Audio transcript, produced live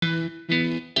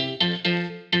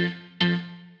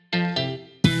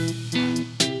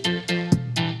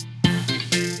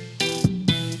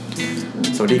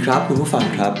วัสดีครับคุณผู้ฟัง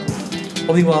ครับผ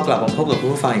มพี่วอกลับมาพบกับคุณ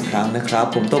ผู้ฟังอีกครั้งนะครับ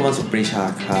ผมโตมันสุปรีชา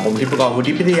ครับผมทิพย์กรวุ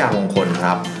ฒิพิทยามงคลค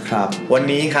รับวัน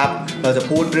นี้ครับเราจะ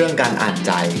พูดเรื่องการอ่านใ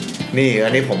จนี่อั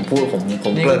นนี้ผมพูดผ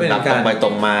มเกริ่นตรงไปตร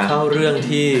งมาเข้าเรื่อง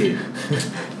ที่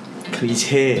คลีเ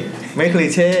ช่ไม่คลี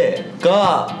เช่ก็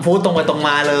พูดตรงไปตรงม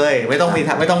าเลยไม่ต้อง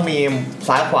มี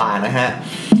ซ้ายขวานะฮะ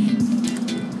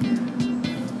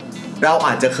เราอ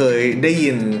าจจะเคยได้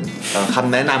ยินค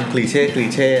ำแนะนำคลี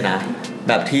เช่นะ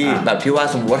แบบที่ว่า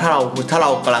สมมติว่าถ้าเร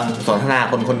ากำลังสนทนา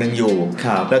คนนึงอยู่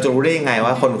เราจะรู้ได้ยังไง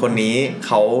ว่าคนนี้เ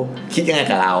ขาคิดยังไง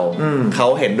กับเราเขา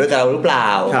เห็นด้วยกับเราหรือเปล่า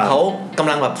เขากำ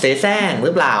ลังแบบเสแสร้งห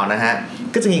รือเปล่านะฮะ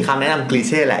ก็จะมีคำแนะนำคลีเ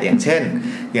ช่แหละอย่างเ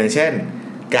ช่น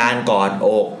การกอดอ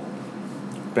ก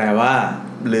แปลว่า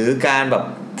หรือการแบบ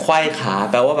ไขว้ขา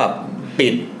แปลว่าแบบปิ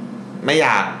ดไม่อย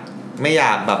าก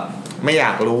แบบไม่อย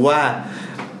ากรู้ว่า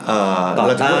เรา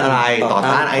จะพูดอะไรต่อ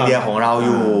ต้านไอเดียของเรา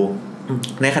อยู่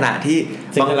ในขณะที่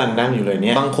กำลังนั่งอยู่เลยเ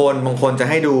นี่ยบางคนจะ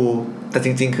ให้ดูแต่จ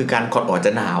ริงๆคือการกอดอกจ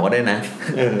ะหนาวก็ได้นะ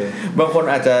บางคน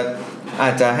อาจ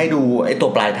จะให้ดูไอ้ตัว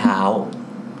ปลายเท้า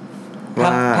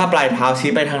ถ้าปลายเท้า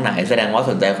ชี้ไปทางไหนแสดงว่า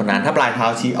สนใจคนนั้นถ้าปลายเท้า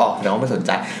ชี้ออกแสดงว่าไม่สนใ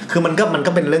จคือมัน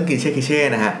ก็เป็นเรื่องคลีเช่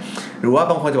นะฮะหรือว่า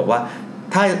บางคนจะบอกว่า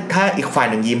ถ้าอีกฝ่าย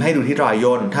หนึ่งยิ้มให้ดูที่รอย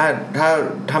ย่น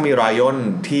ถ้ามีรอยย่น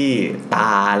ที่ต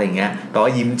าอะไรเงี้ยแปลว่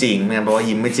ายิ้มจริงไม่งั้นแปลว่า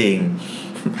ยิ้มไม่จริง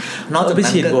นอกจากนั้นไป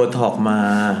ฉีดโบท็อกมา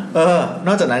น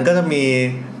อกจากนั้นก็จะ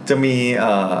มี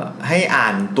ให้อ่า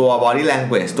นตัว body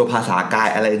language ตัวภาษากาย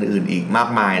อะไรอื่นๆอีกมาก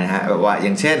มายนะฮะแบบว่าอ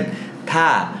ย่างเช่นถ้า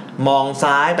มอง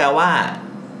ซ้ายแปลว่า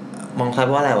มองซ้ายแป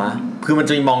ลว่าอะไรวะคือมันจ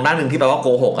ะมีมองด้านนึงที่แปลว่าโก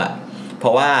หกอ่ะเพร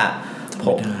าะว่า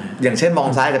อย่างเช่นมอง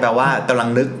ซ้ายจะแปลว่ากำลัง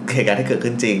นึกเหตุการณ์ที่เกิด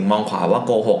ขึ้นจริงมองขวาว่าโ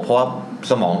กหกเพราะว่า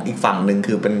สมองอีกฝั่งนึง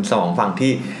คือเป็นสมองฝั่ง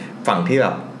ที่แบ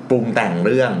บปรุงแต่ง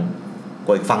เรื่องก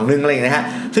ว่าอีกฝั่งนึงอะไรอย่างเงี้ยนะฮะ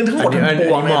ซึ่งทั้งหมดทั้งป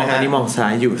วงเนี่ยนะฮะอันนี้มองซ้า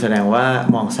ยอยู่แสดงว่า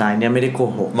มองซ้ายเนี่ยไม่ได้โก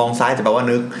หกมองซ้ายจะแปลว่า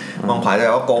นึกมองขวาจะแป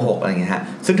ลว่าโกหกอะไรอย่างเงี้ยฮะ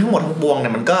ซึ่งทั้งหมดทั้งปวงเนี่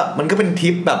ยมันก็เป็น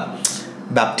ทิป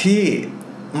แบบที่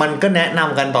มันก็แนะน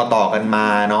ำกันต่อกันมา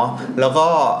เนาะแล้ว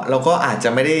ก็อาจจะ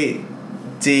ไม่ได้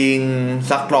จริง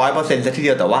สัก 100% ซะทีเ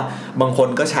ดียวแต่ว่าบางคน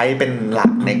ก็ใช้เป็นหลั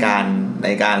กใน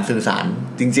การสื่อสาร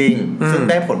จริงๆซึ่ง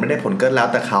ได้ผลไม่ได้ผลก็แล้ว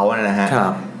แต่เขานะฮะ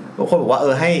บางคนบอกว่า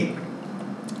ใ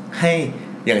ห้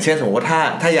อย่างเช่นสมมติว่า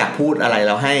ถ้าอยากพูดอะไรเ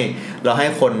ราให้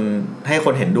ค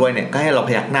นเห็นด้วยเนี่ยก็ให้เรา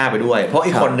พยักหน้าไปด้วยเพราะ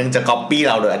อีกคนนึงจะก๊อปปี้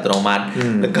เราโดยอัตโนมัติ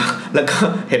แล้วก็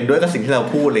เห็นด้วยกับสิ่งที่เรา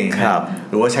พูดอะไรอย่างเงี้ย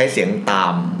หรือว่าใช้เสียง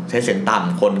ต่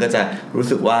ำคนก็จะรู้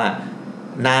สึกว่า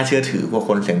น่าเชื่อถือกว่าค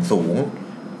นเสียงสูง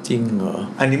จริงเหรอ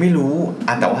อันนี้ไม่รู้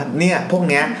แต่ว่าเนี่ยพวก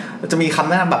เนี้ยจะมีคำ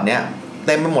แนะนำแบบเนี้ยเ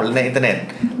ต็มไปหมดในอินเทอร์เน็ต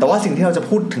แต่ว่าสิ่งที่เราจะ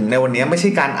พูดถึงในวันนี้ไม่ใช่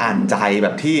การอ่านใจแบ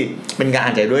บที่เป็นการอ่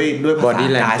านใจด้วยภาษา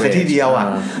กายซะทีเดียวอ่ะ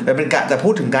แต่เป็นการจะพู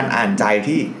ดถึงการอ่านใจ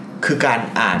ที่คือการ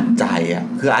อ่านใจอ่ะ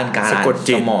คือการสะกด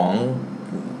จิตสมอง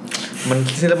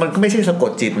มันก็ไม่ใช่สะก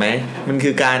ดจิตไหมมัน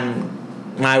คือการ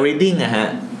mind reading อะฮะ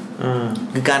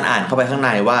คือการอ่านเข้าไปข้างใน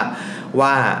ว่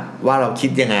าเราคิ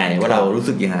ดยังไงว่าเรารู้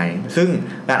สึกยังไงซึ่ง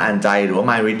การอ่านใจหรือว่า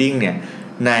mind reading เนี่ย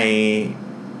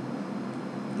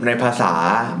ในภาษา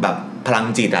แบบพลัง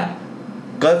จิตอ่ะ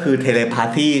ก็คือเทเลพา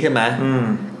ธีใช่ไหม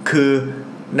คือ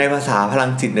ในภาษาพลัง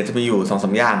จิตเนี่ยจะมีอยู่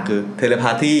 2-3 อย่างคือเทเลพ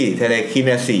าธีเทเลคิเน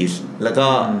ซิสแล้วก็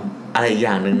อะไรอีกอ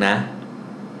ย่างนึงนะ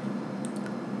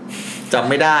จำ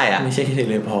ไม่ได้อ่ะไม่ใช่เท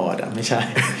เลพอร์ตอ่ะไม่ใช่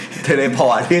เทเลพอ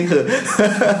ร์ตที่คือ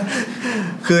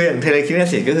คืออย่างเทเลคิเน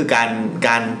ซิสก็คือก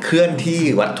ารเคลื่อนที่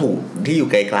วัตถุที่อยู่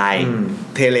ไกล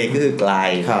ๆเทเลก็คือไกล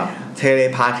เทเล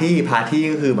พาธี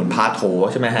ก็คือเหมือนพาโถ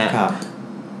ใช่ไหมฮะ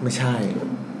ไม่ใช่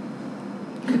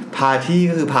พาที่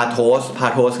ก็คือพาโท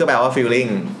สก็แปลว่า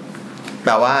feeling แป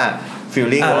ลว่า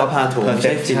feeling แล้วพาโทไม่ใ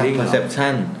ช่ feeling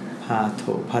perception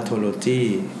พาโทโลจี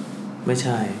ไม่ใ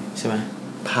ช่ไหม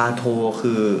พาโท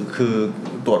คือ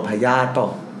ตรวจพยาธิเปล่า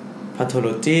พาโทโล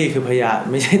จีคือพยาธิ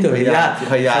ไม่ใช่ตรวจพยาธิเ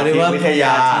ขาเรียกว่าพย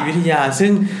าธิวิทยาซึ่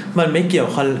งมันไม่เกี่ยว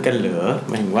กันเหรอ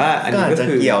หมายถึงว่าอันนี้ก็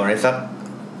คือเกี่ยวในสัก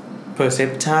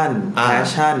perception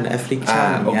passion affliction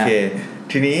โอเค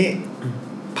ทีนี้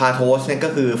พาโทสเนี่ยก็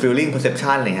คือ feeling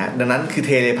perception อะไรเงี้ยดังนั้นคือเ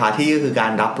ทเลพาธีก็คือกา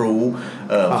รรับรู้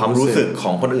ความรู้สึกข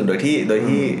องคนอื่นโดยที่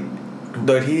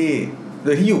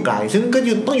อยู่ไกลซึ่งก็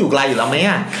ต้องอยู่ไกลอยู่แล้วไหม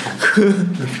อ่ะคือ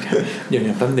เดี๋ยว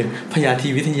แป๊บนึงพยาธิ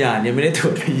วิทยาเนี่ยไม่ได้ตร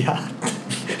วจพยาธิ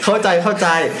เข้าใจ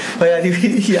พยาธิวิ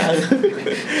ทยา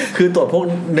คือตรวจพวก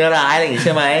เนื้อร้ายอะไรอย่างงี้ใ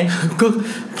ช่ไหมก็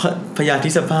พยาธิ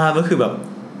สภาพก็คือแบบ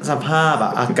สภาพอ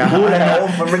ะอาการพูดแล้ว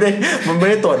มันไม่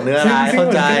ได้ตรวจเนื้อร้ายเข้า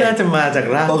ใจน่าจะมาจาก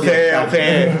ร่างโอเค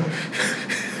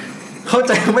เข้าใ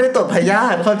จไม่ได้ตรวจพยา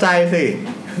ธิเข้าใจสิ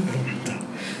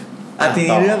ที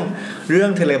นี้เรื่อ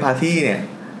งเทเลพาธีเนี่ย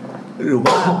หรือ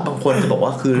ว่าบางคนจะบอกว่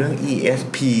าคือเรื่อง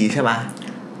ESP ใช่ไหม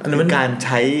อันนั้นเป็นการใ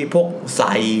ช้พวกไซ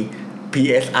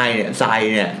PSI เนี่ยไซ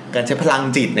เนี่ยการใช้พลัง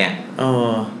จิตเนี่ย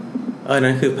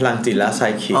นั่นคือพลังจิตและไซ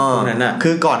คิกพวกนั้นน่ะคื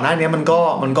อก่อนหน้านี้มัน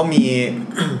ก็มี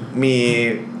มี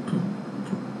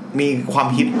มีความ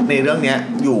คิดในเรื่องนี้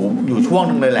อยู่ช่วง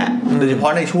นึงเลยแหละโดยเฉพา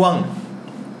ะในช่วง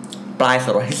ปลายศ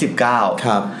ตวรรษที่19ค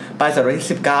รับปลายศตวรรษที่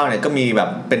19เนี่ยก็มีแบบ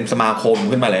เป็นสมาคม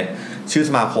ขึ้นมาเลยชื่อ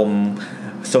สมาคม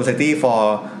Society for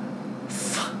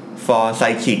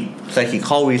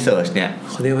Psychical Research เนี่ย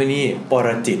เขาเรียกว่านี่ปร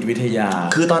จิตวิทยา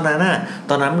คือตอนนั้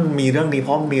นมันมีเรื่องนี้เพ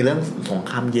ราะมีเรื่องสง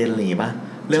ครามเย็นอะไรอย่างงี้ป่ะ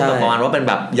เรื่องประมาณว่าเป็น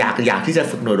แบบอยากที่จะ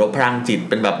ฝึกหน่วยรบพลังจิต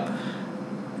เป็นแบบ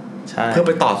เพื่อไ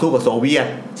ปต่อสู้กับโซเวียต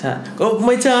ใช่ก็ไ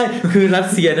ม่ใช่คือรัส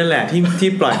เซียนั่นแหละ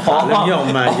ที่ปล่อยข่าวเรื่องนี้ออก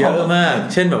มาเยอะมาก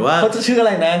เช่นแบบว่าเขาจะชื่ออะไ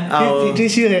รนะที่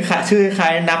ชื่อคล้า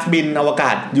ยนักบินอวก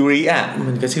าศยูริอ่ะ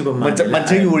มันก็ชื่อประมาณมัน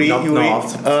ชื่อยูริ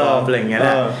อะไรอย่างเงี้ยแห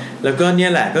ละแล้วก็เนี่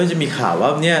ยแหละก็จะมีข่าวว่า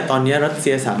เนี่ยตอนนี้รัสเ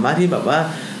ซียสามารถที่แบบว่า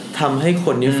ทำให้ค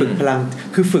นนี้ฝึกพลัง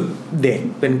คือฝึกเด็ก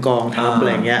เป็นกองทัพอะไ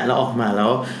รเงี้ยแล้วออกมาแล้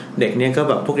วเด็กเนี่ยก็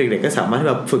แบบพวกเด็กๆก็สามารถที่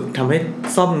แบบฝึกทำให้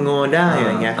ซ่อมงอได้อะไ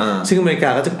รเงี้ยซึ่งอเมริกา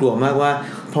ก็จะกลัวมากว่า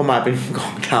พอมาเป็นกอ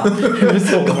งทัพ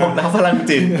ส่งกองทัพพลัง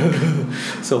จิต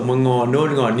ส่งมางอโน่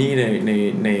นงอนี่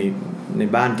ใน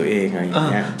บ้านตัวเองอะไรอย่างเ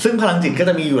งี้ยซึ่งพลังจิตก็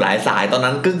จะมีอยู่หลายสายตอน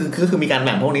นั้นก็คือมีการแ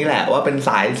บ่งพวกนี้แหละว่าเป็นส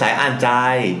ายอ่านใจ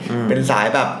เป็นสาย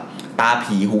แบบตา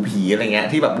ผีหูผีอะไรเงี้ย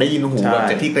ที่แบบได้ยินหูแบบ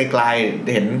จากที่ไกล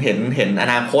ๆเห็นอ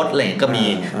นาคตอะไรก็มี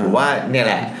หรือว่าเนี่ยแ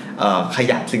หละข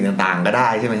ยับสิ่งต่างๆก็ได้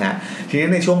ใช่ไหมฮะทีนี้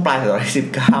ในช่วงปลายศตวรรษที่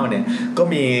19เนี่ยก็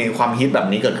มีความฮิตแบบ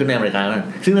นี้เกิดขึ้นในอเมริกา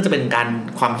ซึ่งก็จะเป็นการ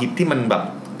ความฮิตที่มันแบบ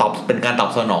เป็นการตอ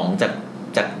บสนอง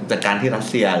จากการที่รัส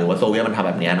เซียหรือว่าโซเวียตมันทำแ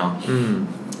บบนี้เนาะ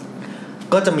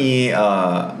ก็จะมี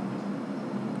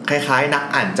คล้ายๆนัก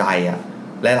อ่านใจอ่ะ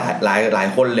หลาย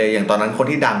คนเลยอย่างตอนนั้นคน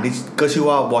ที่ดังที่ก็ชื่อ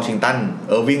ว่าวอชิงตัน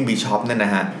เอิร์วิงบิชอปนั่นน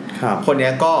ะฮะคนนี้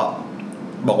ก็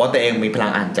บอกว่าตัวเองมีพลั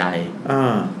งอ่านใจ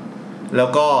แล้ว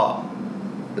ก็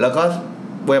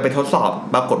เวลาไปทดสอบ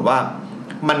ปรากฏว่า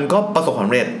มันก็ประสบความส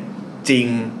ำเร็จจริง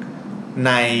ใ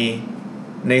น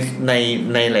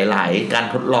หลายๆการ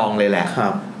ทดลองเลยแหละ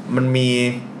มันมี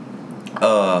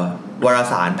วาร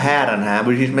สารแพทย์นะฮะ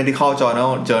British Medical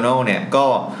Journal เนี่ยก็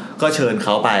เชิญเข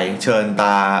าไปเชิญต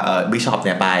าบิชอปเ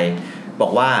นี่ยไปบอ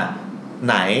กว่า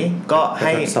ไหนก็ใ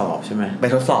ห้ทดสอบใช่ไหมไป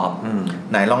ทดสอบ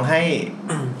ไหนลองให้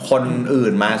คนอื่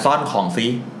นมาซ่อนของซิ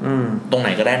ตรงไหน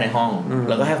ก็ได้ในห้อง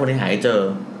แล้วก็ให้คนที่หาให้เจอ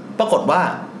ปรากฏว่า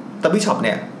ตาบิชอปเ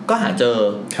นี่ยก็หาเจอ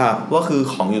ว่าคือ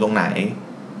ของอยู่ตรงไหน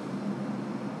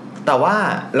แต่ว่า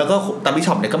แล้วก็ตาบิช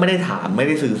อปเนี่ยก็ไม่ได้ถามไม่ไ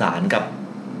ด้สื่อสารกับ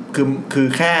คือ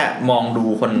แค่มองดู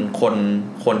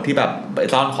คนที่แบบไป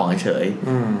ซ่อนของเฉย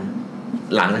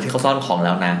หลังจากที่เขาซ่อนของแ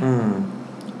ล้วนะ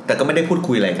แต่ก็ไม่ได้พูด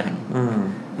คุยอะไรกัน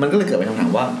มันก็เลยเกิดเป็นคำถา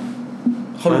มว่า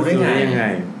เขารู้ได้ยังไง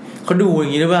เขาดูอย่า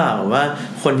งนี้หรือเปล่าว่า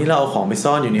คนที่เราเอาของไป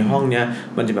ซ่อนอยู่ในห้องเนี้ย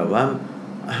มันจะแบบว่า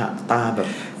ตาแบบ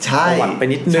หวัดไป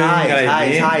นิดนึงอะไรอย่าง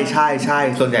นี้ใช่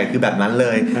ส่วนใหญ่คือแบบนั้นเล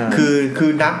ยคื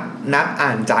อนักอ่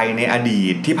านใจในอดี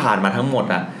ตที่ผ่านมาทั้งหมด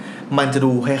อ่ะมันจะ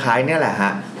ดูคล้ายๆเนี่ยแหละฮ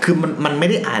ะคือมันไม่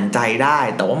ได้อ่านใจได้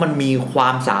แต่ว่ามันมีควา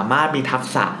มสามารถมีทัก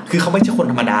ษะคือเขาไม่ใช่คน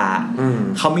ธรรมดา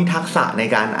เขามีทักษะใน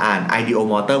การอ่าน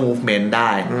ideomotor movement ไ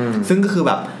ด้ซึ่งก็คือแ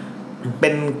บบเป็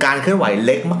นการเคลื่อนไหวเ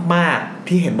ล็กมากๆ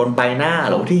ที่เห็นบนใบหน้า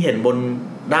หรือที่เห็นบน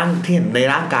ที่เห็นใน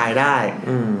ร่างกายได้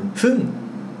ซึ่ง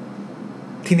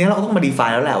ทีนี้เราก็ต้องมา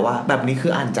define แล้วแหละว่าแบบนี้คื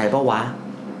ออ่านใจป่ะวะ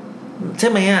ใช่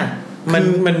ไหมอ่ะ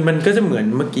มันก็จะเหมือน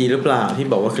เมื่อกี้หรือเปล่าที่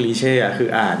บอกว่าคลีเช่อ่ะคือ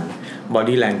อ่าน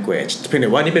body language เพียงแต่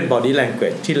ว่านี่เป็น body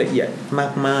language ที่ละเอียด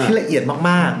มากๆที่ละเอียด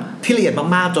มา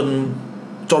กๆ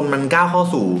จนมันก้าวเข้า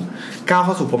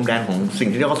สู่พรมแดนของสิ่ง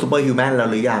ที่เรียกว่า super human แล้ว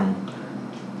หรือยัง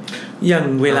อย่าง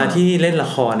เวลาที่เล่นละ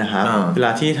ครนะครับเวล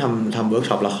าที่ทำเวิร์ก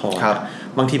ช็อปละคร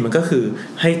บางทีมันก็คือ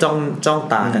ให้จ้อง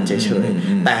ตากันเฉย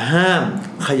ๆแต่ห้าม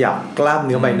ขยับกล้ามเ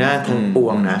นื้อใบหน้าทั้งปว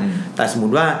งนะแต่สมมุ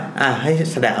ติว่าให้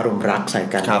แสดงอารมณ์รักใส่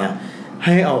กันเนี่ยใ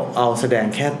ห้เอาแสดง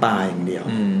แค่ตาอย่างเดียว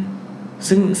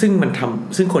ซึ่งมันท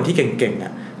ำซึ่งคนที่เก่งๆอ่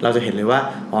ะเราจะเห็นเลยว่า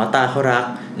ตาเขารัก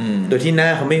โดยที่หน้า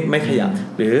เขาไม่ขยับ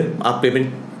หรือเปลี่ยนเป็น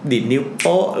ดีดนิ้วโ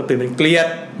ป๊ะเปลี่ยนเป็นเกลียด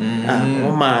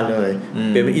ก็มาเลย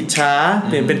เปลี่ยนเป็นอิจฉาเ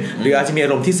ปลี่ยนเป็นหรืออาจจะมีอา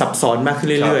รมณ์ที่ซับซ้อนมากขึ้น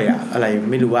เรื่อยๆอ่ะอะไร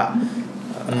ไม่รู้ว่า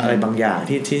อะไรบางอย่าง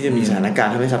ที่จะมีสถานการ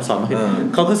ณ์ทำให้ซับซ้อนมากขึ้น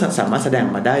เขาก็สามารถแสดง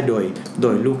มาได้โด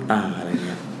ยลูกตาอะไรเ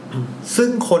งี้ยซึ่ง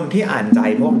คนที่อ่านใจ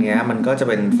พวกนี้มันก็จะ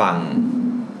เป็น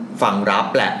ฝั่งรับ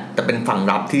แหละแต่เป็นฝั่ง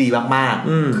รับที่ดีมาก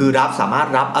ๆคือรับสามารถ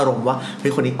รับอารมณ์ว่าเฮ้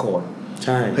ยคนนี้โกรธใ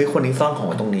ช่เฮ้ยคนนี้ซ่อนของ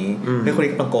ไว้ตรงนี้เฮ้ยคน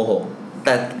นี้กำลังโกหกแ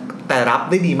ต่รับ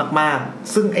ได้ดีมาก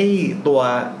ๆซึ่งไอ้ตัว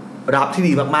รับที่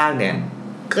ดีมากๆเนี่ย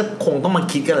ก็คงต้องมา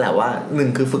คิดกันแหละว่า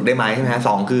1คือฝึกได้ไหมใช่ไหมฮะ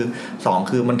2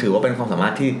คือมันถือว่าเป็นความสามา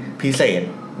รถที่พิเศษ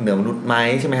เหนือมนุษย์ไหม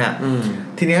ใช่ไหมฮะ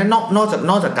ทีนี้นอ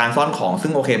กจากการซ่อนของซึ่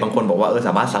งโอเคบางคนบอกว่าส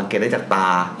ามารถสังเกตได้จากตา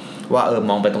ว่า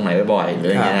มองไปตรงไหนบ่อยๆหรื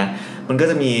ออย่างเงี้ยนะมันก็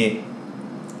จะมี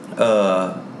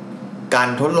การ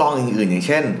ทดลองอื่นๆอย่างเ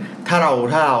ช่นถ้าเรา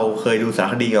เคยดูสาร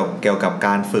คดีเกี่ยวกับก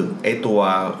ารฝึกไอ้ตัว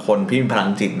คนที่มีพลัง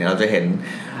จิตเนี่ยเราจะเ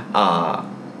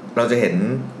ห็น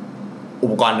อุ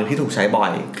ปกรณ์หนึ่งที่ถูกใช้บ่อ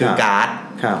ยคือกา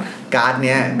ร์ดเ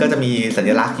นี้ยก็จะมีสั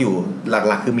ญลักษณ์อยู่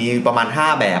หลักๆคือมีประมาณ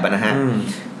5แบบนะฮะ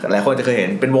หลายคนจะเคยเห็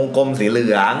นเป็นวงกลมสีเหลื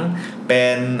องเป็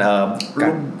นรู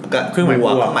ปเครื่องหม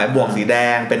ายบวกสีแด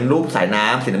งเป็นรูปสายน้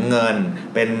ำสีน้ำเงิน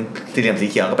เป็นสี่เหลี่ยมสี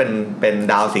เขียวก็เป็น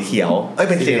ดาวสีเขียว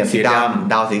เป็นสี่เหลี่ยมสีด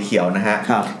ำดาวสีเขียวนะฮะ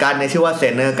การนี้ชื่อว่าเซ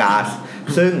เนอร์การ์ด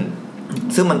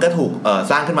ซึ่งมันก็ถูก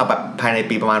สร้างขึ้นมาแบบภายใน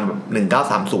ปีประมาณ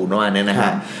1930ประมาณนี้นะฮ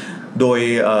ะโด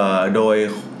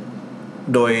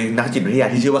ยนักจิตวิทยา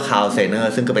ที่ชื่อว่าคาร์ลเซเนอ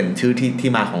ร์ซึ่งก็เป็นชื่อที่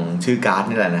มาของชื่อการ์ด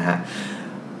นี่แหละนะฮะ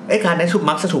การนี้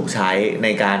มักจะถูกใช้ใน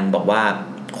การบอกว่า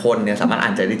คนเนี่ยสามารถอ่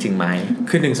านใจได้จริงไหม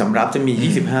คือ1สำรับจะมี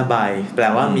25ใบแปล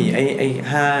ว่ามีไอ้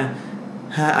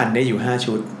5อันได้อยู่5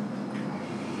ชุด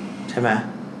ใช่ไหม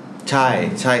ใ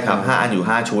ช่ครับ5อันอยู่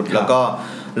5ชุดแล้ว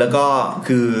ก็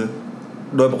คือ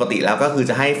โดยปกติแล้วก็คือ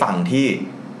จะให้ฝั่ง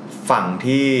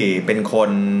ที่เป็นค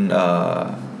น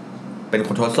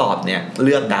ทดสอบเนี่ยเ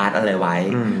ลือกการ์ดอะไรไว้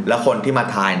แล้วคนที่มา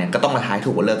ทายเนี่ยก็ต้องมาทาย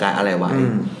ถูกว่าเลือกการ์ดอะไรไว้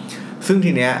ซึ่ง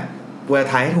ทีเนี้ยเวลา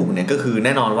ทายให้ถูกเนี่ยก็คือแ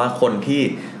น่นอนว่าคน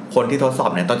ที่ทดสอ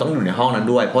บเนี่ยต้องอยู่ในห้องนั้น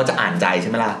ด้วยเพราะจะอ่านใจใช่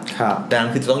ไหมล่ะดังนั้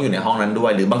นคือจะต้องอยู่ในห้องนั้นด้ว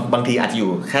ยหรือบางทีอาจจะอยู่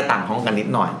แค่ต่างห้องกันนิด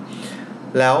หน่อย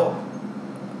แล้ว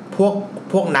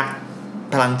พวกนัก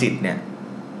พลังจิตเนี่ย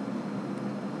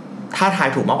ถ้าทาย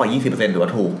ถูกมากกว่า 20% ถือว่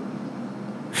าถูก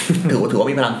ถือว่า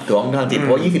มีพลังจิตเพร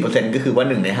าะว่า 20% ก็คือว่า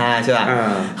1ใน5ใช่ป่ะ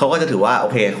เขาก็จะถือว่าโอ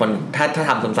เคคนถ้า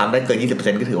ทำซ้ำๆได้เกิน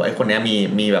 20% ก็ถือว่าไอ้คนนี้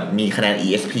มีแบบมีคะแนน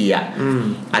ESP อ่ะ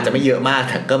อาจจะไม่เยอะมาก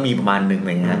แต่ก็มีประมาณนึงอะไ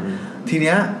รเงี้ยทีเ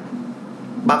นี้ย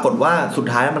ปรากฏว่าสุด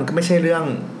ท้ายมันก็ไม่ใช่เรื่อง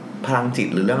พลังจิต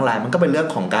หรือเรื่องอะไรมันก็เป็นเรื่อง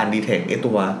ของการ detect ไอ้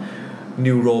ตัว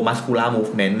neuromuscular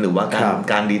movement หรือว่า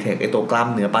การ detect ไอ้ตัวกล้าม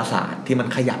เนื้อประสาทที่มัน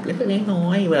ขยับเล็กๆน้อ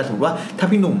ยๆเวลาสมมติว่าถ้า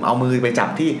พี่หนุ่มเอามือไปจับ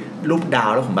ที่รูปดา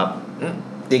วแล้วผมแบบ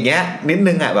อย่างเงี้ยนิด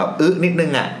นึงอ่ะแบบนิดนึ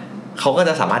งอ่ะเขาก็จ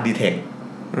ะสามารถ detect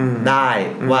ได้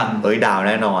ว่าดาวแ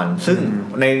น่นอนซึ่ง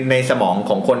ในสมอง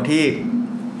ของคนที่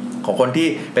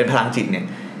เป็นพลังจิตเนี่ย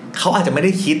เขาอาจจะไม่ไ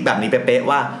ด้คิดแบบนี้เป๊ะๆ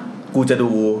ว่ากูจะ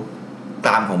ดูต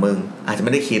ามของมึงอาจจะไ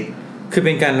ม่ได้คิดคือเ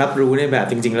ป็นการรับรู้ในแบบ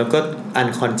จริงๆแล้วก็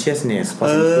unconsciousness พอ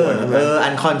สมควร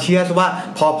unconscious ว่า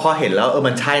พอเห็นแล้ว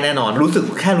มันใช่แน่นอนรู้สึก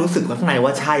ข้างในว่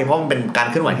าใช่เพราะมันเป็นการ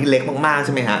เคลื่อนไหวที่เล็กมากๆใ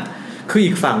ช่ไหมฮะคือ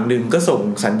อีกฝั่งหนึ่งก็ส่ง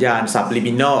สัญญาณ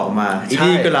subliminal ออกมาอีก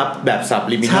ที่ก็รับแบบ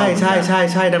subliminal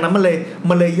ใช่ดังนั้นมัน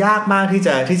เลยยากมาก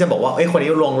ที่จะบอกว่าคนนี้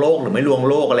ลวงโลกหรือไม่ลวง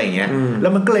โลกอะไรอย่างเงี้ยแล้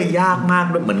วมันก็เลยยากมาก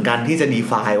เหมือนกันที่จะ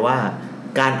define ว่า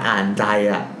การอ่านใจ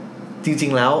อ่ะจริ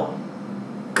งๆแล้ว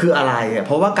คืออะไรอ่ะเ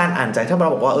พราะว่าการอ่านใจถ้าเร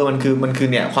าบอกว่ามันคือ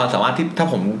เนี่ยความสามารถที่ถ้า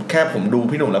ผมดู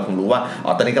พี่หนุ่มแล้วผมรู้ว่า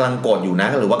ตอนนี้กำลังโกรธอยู่นะ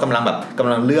หรือว่ากำ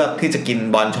ลังเลือกที่จะกิน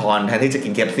บอนชอนแทนที่จะกิ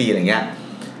น KFC อะไรเงี้ย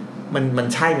มัน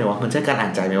ใช่ไหมวะมันใช่การอ่า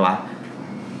นใจไหมวะ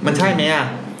มันใช่ไหมอ่ะ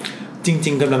จ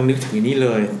ริงๆกำลังนึกถึงนี่เล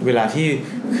ยเวลาที่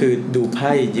คือดูไ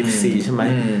พ่ยิปซีใช่ไหม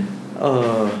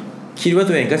คิดว่า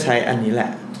ตัวเองก็ใช้อันนี้แหละ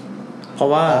เพราะ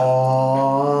ว่า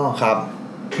ครับ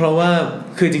เพราะว่า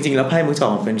คือจริงๆแล้วไพ่มือสอ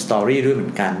งเป็นสตอรี่ด้วยเหมื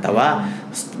อนกันแต่ว่า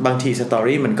บางทีสตอ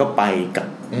รี่มันก็ไป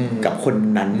กับคน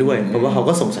นั้นด้วยเพราะว่าเขา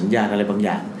ก็ส่งสัญญาณอะไรบางอ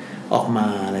ย่างออกมา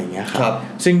อะไรอย่างเงี้ยครับ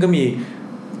ซึ่งก็มี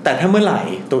แต่ถ้าเมื่อไหร่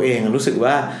ตัวเองรู้สึก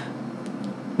ว่า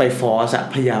ไปฟอร์ส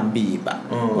พยายามบีบ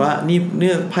ว่านี่เ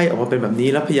นี่ยไพ่ออกมาเป็นแบบนี้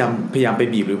แล้วพยายามไป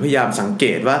บีบหรือพยายามสังเก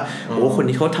ตว่าโอ้คน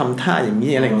นี้เขาทำท่าอย่าง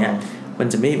นี้อะไรเงี้ยมั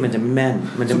นจะไม่แม่น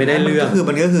มันจะไม่ได้เรื่อง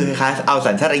มันก็คือคล้ายๆเอา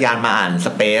สัญชาตญาณมาอ่านส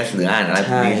เปซหรืออ่านอะไรพ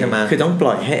วกนี้ใช่ไหมคือต้องป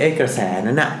ล่อยให้ไอ้กระแส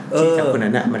นั้นน่ะที่จากคน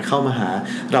นั้นน่ะมันเข้ามาหา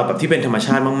เราแบบที่เป็นธรรมช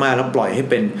าติมากๆแล้วปล่อยให้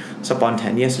เป็น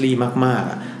spontaneously มากๆ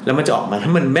อ่ะแล้วมันจะออกมาถ้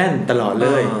ามันแม่นตลอดเล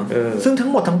ยซึ่งทั้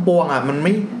งหมดทั้งปวงอ่ะมันไ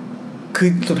ม่คือ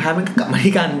สุดท้ายมันกลับมา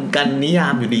ที่การนิยา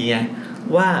มอยู่ดีไง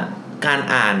ว่าการ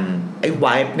อ่านไอ้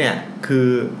vibe เนี่ยคือ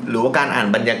หรือว่าการอ่าน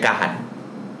บรรยากาศ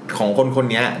ของคน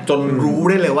นี้จนรู้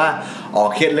ได้เลยว่า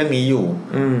เครียดเรื่องนี้อยู่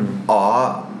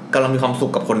กำลังมีความสุ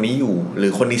ขกับคนนี้อยู่หรื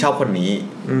อคนนี้ชอบคนนี้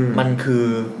มันคื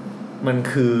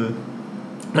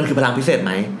อพลังพิเศษไห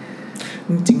ม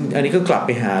จริงอันนี้ก็กลับไป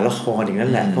หาละครอย่างนั้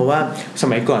นแหละเพราะว่าส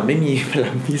มัยก่อนไม่มีพลั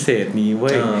งพิเศษนี้เ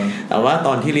ว้ยแต่ว่าต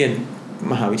อนที่เรียน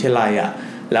มหาวิทยาลัยอ่ะ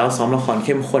แล้วซ้อมละครเ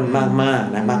ข้มข้นมาก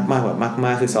ๆนะมากๆแบบม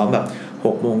ากๆคือซ้อมแบบ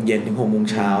 6:00 นถึง 6:00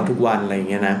 นทุกวันอะไรอย่าง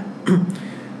เงี้ยนะ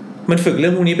มันฝึกเรื่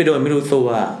องพวกนี้ไปโดยไม่รู้ตัว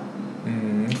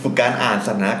ฝึกการอ่านส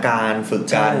ถานการณ์ฝึก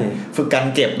การ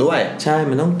เก็บด้วยใช่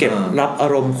มันต้องเก็บรับอา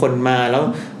รมณ์คนมาแล้ว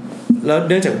เ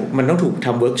นื่องจากมันต้องถูกท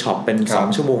ำเวิร์กช็อปเป็น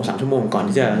2 ชั่วโมง 3 ชั่วโมงก่อน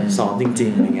ที่จะซ้อมจริ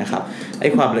งๆอะไรเงี้ยครับไอ้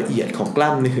ความละเอียดของกล้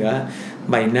ามเนื้อ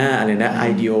ใบหน้าอะไรนะ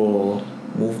ideal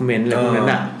movement อะไรพวกนั้น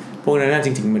น่ะ พวกนั้นจ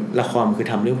ริงๆละครมันคือ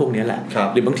ทำเรื่องพวกนี้แหละ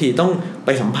หรือบางทีต้องไป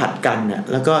สัมผัสกันเนี่ย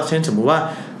แล้วก็เช่นสมมุติว่า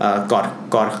ก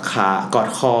อดขากอด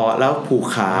คอแล้วผูก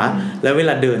ขาแล้วเว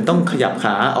ลาเดินต้องขยับข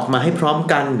าออกมาให้พร้อม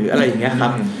กันหรืออะไรอย่างเงี้ยครั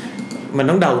บมัน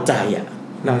ต้องเดาใจ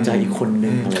เราใจอีกคนนึ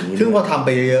งอะไรอย่างนี้ซึ่งพอทำไป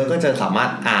เยอะๆก็จะสามารถ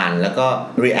อ่านแล้วก็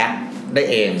react ได้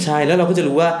เองใช่แล้วเราก็จะ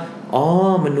รู้ว่าอ๋อ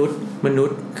มนุษย์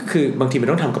คือบางทีมัน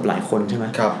ต้องทำกับหลายคนใช่ไหม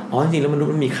อ๋อจริงๆแล้วมนุษ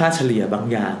ย์มันมีค่าเฉลี่ยบาง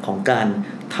อย่างของการ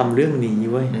ทำเรื่องนี้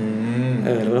เว้ย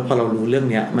แล้วพอเรารู้เรื่อง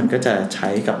เนี้ยมันก็จะใช้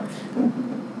กับ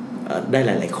ได้ห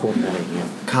ลายๆคนอะไรอย่างเงี้ย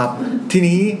ครับที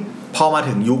นี้พอมา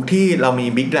ถึงยุคที่เรามี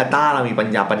Big Data เรามีปัญ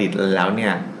ญาประดิษฐ์แล้วเนี่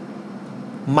ย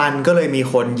มันก็เลยมี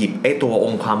คนหยิบไอ้ตัวอ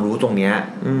งค์ความรู้ตรงเนี้ย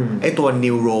ไอ้ตัว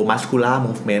neuromuscular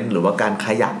movement หรือว่าการข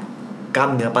ยับกล้า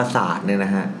มเนื้อประสาทเนี่ยน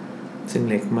ะฮะซึ่ง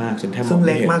เล็กมากจนแทบมองไ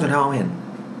ม่เห็น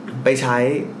ไปใช้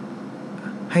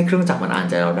ให้เครื่องจักรมันอ่าน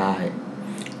ใจเราได้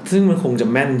ซึ่งมันคงจะ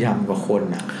แม่นยำกว่าคน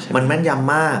มันแม่นย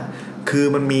ำมากคือ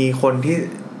มันมีคนที่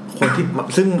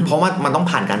ซึ่งเพราะว่ามันต้อง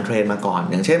ผ่านการเทรนมาก่อน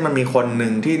อย่างเช่นมันมีคนนึ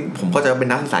งที่ผมเข้าใจว่าเป็น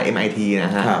นักศึกษา MIT น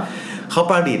ะฮะเขา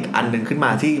ประดิษฐ์อันนึงขึ้นม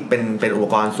าที่เป็นอุป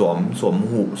กรณ์สวม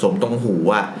หูสวมตรงหู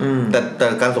แต่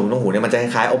การสวมตรงหูเนี่ยมันจะค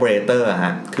ล้ายๆโอเปอเรเตอร์ฮ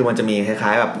ะคือมันจะมีคล้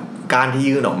ายๆแบบก้านที่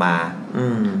ยื่นออกมา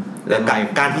แล้ว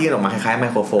ก้านที่ยื่นออกมาคล้ายๆไม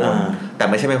โครโฟนแต่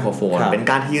ไม่ใช่ไมโครโฟนเป็น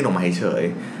ก้านที่ยื่นออกมาเฉย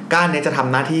ๆก้านนี้จะท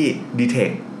ำหน้าที่ดีเทค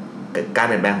การเ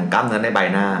ปลี่ยนแปลงของกล้ามเนื้อในใบ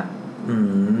หน้า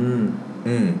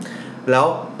แล้ว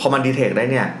พอมันดีเทคได้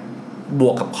เนี่ยบ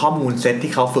วกกับข้อมูลเซต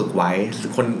ที่เขาฝึกไว้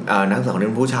คนนักศึกษาคนนี้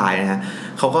เป็นผู้ชายนะฮะ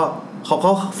เขา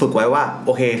ก็ฝึกไว้ว่าโ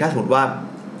อเคถ้าสมมติว่า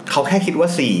เขาแค่คิดว่า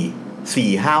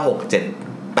4 5 6 7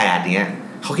 8อย่างเงี้ย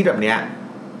เขาคิดแบบเนี้ย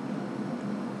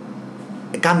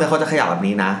กล้ามเนื้อเขาจะขยับแบบ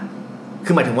นี้นะ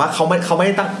คือหมายถึงว่าเขาไม่ไ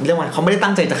ด้ตั้งเรียกว่าเขาไม่ได้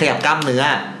ตั้งใจจะขยับกล้ามเนื้อ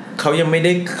เขายังไม่ไ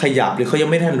ด้ขยับหรือเขายัง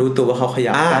ไม่ทันรู้ตัวว่าเขาข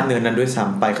ยับกล้ามเนื้อนั้นด้วยซ้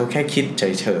ำไปเขาแค่คิดเฉ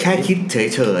ยๆแค่คิดเ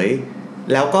ฉย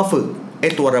ๆแล้วก็ฝึกไอ้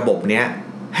ตัวระบบเนี้ย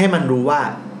ให้มันรู้ว่า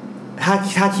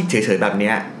ถ้าคิดเฉยๆแบบเ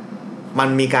นี้ยมัน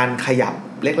มีการขยับ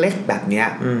เล็กๆแบบเนี้ย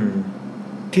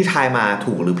ที่ทายมา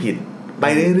ถูกหรือผิดไป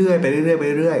เรื่อยๆไปเรื่อยๆไป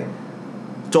เรื่อย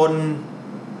ๆจน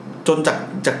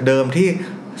จากเดิมที่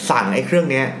สั่งไอ้เครื่อง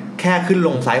เนี้ยแค่ขึ้นล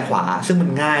งซ้ายขวาซึ่งมัน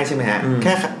ง่ายใช่ไหมฮะแ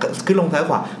ค่ขึ้นลงซ้ายข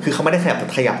วาคือเขาไม่ได้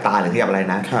ขยับตาหรือขยับอะไร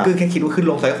นะคือแค่คิดว่าขึ้น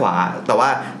ลงซ้ายขวาแต่ว่า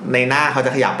ในหน้าเขาจ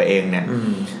ะขยับไปเองเนี่ย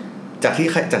จาก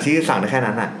ที่สั่งได้แค่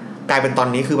นั้นอ่ะกลายเป็นตอน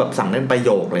นี้คือแบบสั่งได้เป็นประโย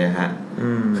คเลยฮะ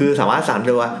คือสามารถสั่งไ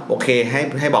ด้ว่าโอเค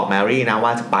ให้บอกแมรี่นะว่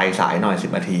าจะไปสายหน่อย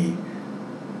10 นาที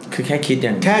คือแค่คิดอย่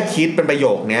างแค่คิดเป็นประโย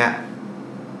คเนี้ย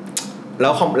แล้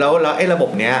วไอ้ระบ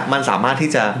บเนี้ยมันสามารถที่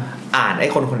จะอ่านไอ้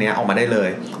คนนี้ออกมาได้เลย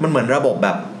มันเหมือนระบบแบ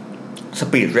บ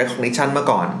speed recognition เมื่อ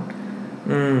ก่อน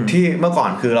ที่เมื่อก่อ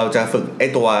นคือเราจะฝึกไอ้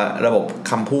ตัวระบบ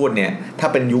คำพูดเนี่ยถ้า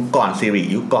เป็นยุคก่อน Siri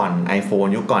ยุคก่อน iPhone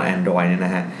ยุคก่อน Android เนี่ยน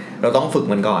ะฮะเราต้องฝึก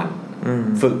มันก่อน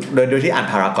ฝึกโดยที่อ่าน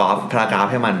พารากราฟ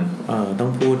ให้มันต้อ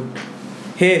งพูด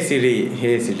Hey Siri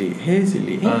Hey Siri Hey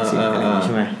Siri Hey Siri อะไรอย่างนี้ใ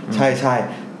ช่ไหมใช่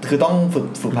คือต้อง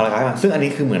ฝึกพารากราฟมันซึ่งอัน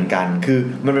นี้คือเหมือนกันคือ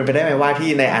มันเป็นไปได้ไหมว่าที่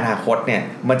ในอนาคตเนี่ย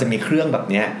มันจะมีเครื่องแบบ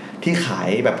เนี้ยที่ขาย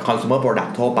แบบ consumer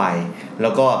product ทั่วไปแล้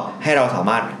วก็ให้เราสา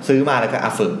มารถซื้อมาแล้วก็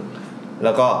ฝึกแ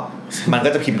ล้วก็มันก็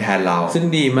จะพิมพ์แทนเราซึ่ง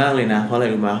ดีมากเลยนะเพราะอะไร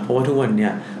รู้ไหมเพราะว่าทุกวันเนี่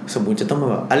ยสมมุติจะต้องมา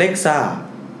แบบ Alexa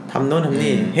ทำโน่นทำ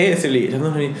นี่เฮ้ซิริทำโน่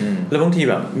นทำนี่แล้วบางที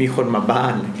แบบมีคนมาบ้า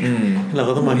นเรา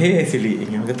ก็ต้องมาเฮ้ซิริอย่า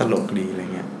งเงี้ยมันก็ตลกดีอะไร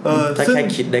เงี้ยถ้าแค่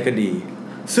คิดได้ก็ดี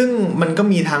ซึ่งมันก็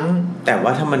มีทั้งแต่ว่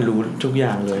าถ้ามันรู้ทุกอ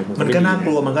ย่างเลยมันก็น่าก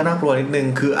ลัวนิดนึง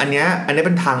คืออันนี้เ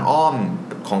ป็นทางอ้อม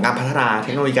ของการพัฒนาเท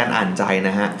คโนโลยีการอ่านใจน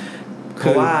ะฮะเพร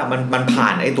าะว่ามันผ่า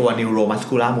นไอ้ตัว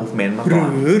neuromuscular movement มาก่อน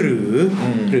ห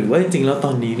รือว่าจริงๆแล้วต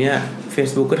อนนี้เนี่ย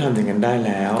Facebook ก็ทำอย่างนั้นได้แ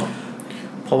ล้ว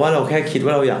เพราะว่าเราแค่คิดว่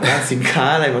าเราอยากได้สินค้า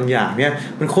อะไรบางอย่างเนี่ย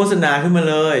มันโฆษณาขึ้นมา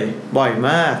เลยบ่อยม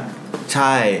ากใ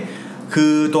ช่คื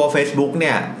อตัว Facebook เ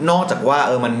นี่ยนอกจากว่า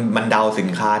มันเดาสิน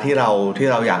ค้าที่เ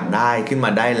ราอยากได้ขึ้นม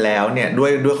าได้แล้วเนี่ย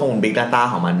ด้วยข้อมูล Big Data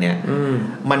ของมันเนี่ย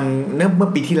มันเมื่อ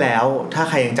ปีที่แล้วถ้า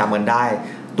ใครยังจำกันได้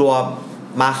ตัว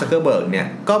มาร์ค ซักเคอร์เบิร์กเนี่ย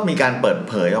ก็มีการเปิด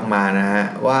เผยออกมานะฮะ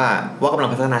ว่ากำลั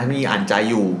งพัฒนาเทคโนโลยีอ่านใจ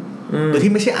อยู่โดย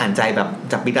ที่ไม่ใช่อ่านใจแบบ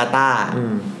จาก Big Data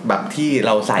แบบที่เ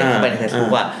ราใส่เข้าไปใน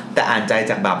Facebook อ่ะแต่อ่านใจ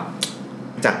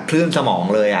จากคลื่นสมอง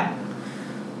เลยอ่ะ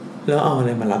แล้วเอาอะไร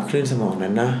มารับคลื่นสมอง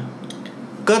นั้นนะ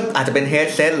ก็อาจจะเป็น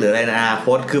headset หรืออะไรในอนาค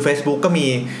ตคือ Facebook ก็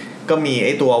มีไ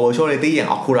อ้ตัว virtual reality อย่าง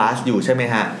Oculus อยู่ใช่ไหม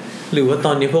ฮะหรือว่าต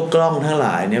อนนี้พวกกล้องทั้งหล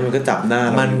ายเนี่ยมันก็จับหน้า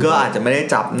มันก็อาจจะไม่ได้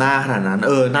จับหน้าขนาดนั้น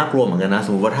น่ากลัวเหมือนกันนะส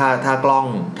มมติว่าถ้ากล้อง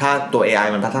ถ้าตัว AI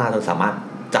มันพัฒนาจนสามารถ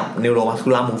จับ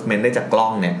neuromuscular movement ได้จากกล้อ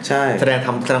งเนี่ยแสดง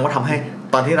ว่าทำให้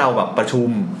ตอนที่เราแบบประชุม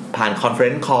ผ่าน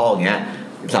conference call อย่างเงี้ย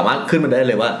สามารถขึ้นมาได้เ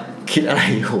ลยว่าคิดอะไร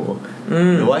อยู่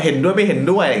หรือว่าเห็นด้วยไม่เห็น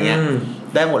ด้วยอย่างเงี้ย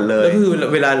ได้หมดเลยก็คือ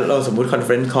เวลาเราสมมุติ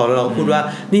conference call แล้วเราพูดว่า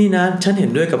นี่นะฉันเห็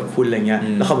นด้วยกับคุณอะไรเงี้ย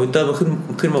แล้วคอมพิวเตอร์มัน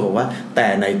ขึ้นมาบอกว่าแต่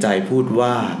ในใจพูดว่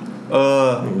า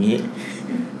อย่างนี้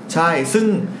ใช่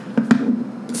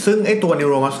ซึ่งไอ้ตัว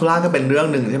neuromuscular ก็เป็นเรื่อง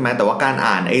นึงใช่ไหมแต่ว่าการ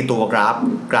อ่านไอ้ตัวกร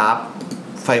าฟ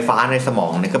ไฟฟ้าในสมอ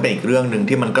งเนี่ยก็เป็นอีกเรื่องนึง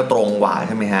ที่มันก็ตรงกว่าใ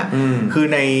ช่ไหมฮะคือ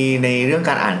ในเรื่อง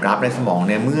การอ่านกราฟในสมองเ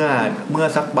นี่ยเมื่อ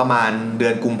สักประมาณเดื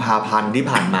อนกุมภาพันธ์ที่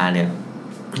ผ่านมาเนี่ย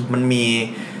มันมี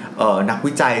นัก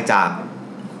วิจัยจา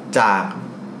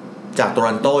กโตร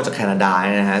อนโตจากแคนาดา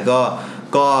นะฮะ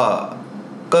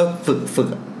ก็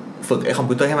ฝึกไอ้คอม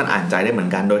พิวเตอร์ให้มันอ่านใจได้เหมือ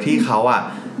นกันโดยที่เขา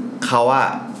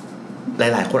ห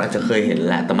ลายๆคนอาจจะเคยเห็น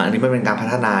แหละแต่อันนี้มันเป็นการพั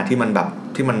ฒนาที่มันแบบ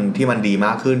ที่มันดีม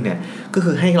ากขึ้นเนี่ยก็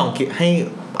คือให้ลองคิดให้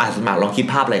อ่านสมองลองคิด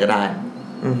ภาพอะไรก็ได้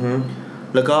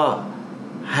แล้วก็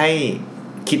ให้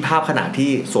คิดภาพขณะ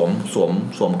ที่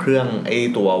สวมเครื่องไอ้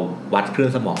ตัววัดเครื่อ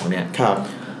งสมองเนี่ยครับ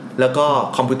แล้วก็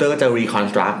คอมพิวเตอร์ก็จะ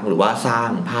reconstruct หรือว่าสร้าง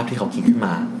ภาพที่เขาคิดขึ้นม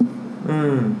า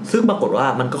ซึ่งปรากฏว่า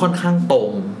มันก็ค่อนข้างตร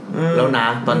งแล้วนะ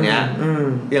ตอนเนี้ย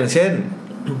อย่างเช่น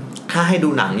ถ้าให้ดู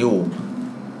หนังอยู่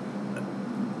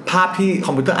ภาพที่ค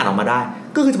อมพิวเตอร์อ่านออกมาได้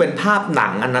ก็คือจะเป็นภาพหนั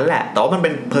งอันนั้นแหละแต่ว่ามันเป็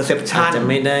น perception จะ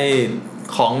ไม่ได้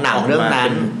ของหนังเรื่องนั้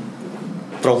น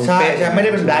ตรงใช่ใช่ไม่ไ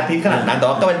ด้เป็นแบล็คพิงค์ขนาดนั้นแต่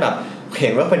ว่าก็เป็นแบบเห็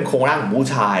นว่าเป็นโครงร่างของผู้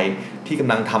ชายที่ก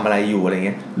ำลังทำอะไรอยู่อะไรเ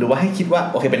งี้ยหรือว่าให้คิดว่า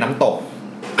โอเคเป็นน้ำตก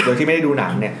โดยที่ไม่ได้ดูหนั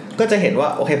งเนี่ยก็จะเห็นว่า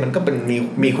โอเคมันก็เป็น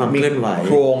มีความเคลื่อนไหวโ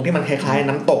ครงที่มันคล้ายๆ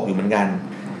น้ำตกอยู่เหมือนกัน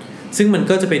ซึ่งมัน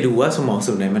ก็จะไปดูว่าสมอง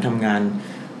ส่วนไหนมันทำงาน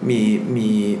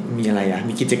มีอะไรอ่ะ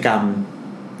มีกิจกรรม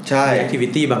ใช่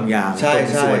activity บางอย่างตรง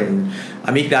ส่วนอ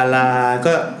ะมิกดาลา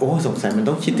ก็โอ้สงสัยมัน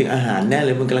ต้องคิดถึงอาหารแน่เล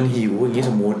ยมันกำลังหิวอย่างนี้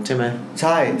สมมติใช่ไหมใ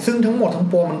ช่ซึ่งทั้งหมดทั้ง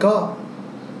ปวงมัน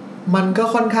ก็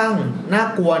ค่อนข้างน่า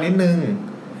กลัวนิดนึง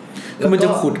แล้วมันจะ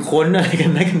ขุดค้นอะไรกั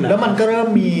นได้ขนาดแล้วมันก็เริ่ม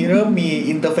มี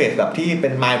อินเทอร์เฟซแบบที่เป็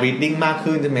น mind reading มาก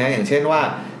ขึ้นใช่ไหมอย่างเช่น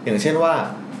ว่า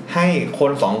ให้ค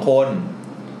น2คน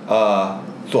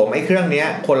สวมไอ้เครื่องนี้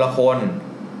คนละคน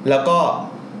แล้วก็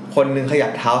คนนึงขยั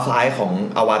บเท้าซ้ายของ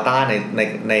อวตาร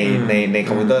ในค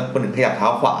อมพิวเตอร์คนนึงขยับเท้า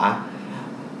ขวา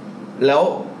แล้ว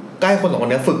ใกล้คน2คน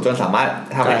นี้ฝึกจนสามารถ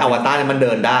ทำให้อวตารมันเ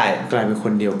ดินได้กลายเป็นค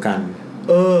นเดียวกัน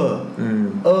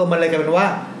มันเลยกลายเป็นว่า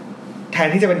แทน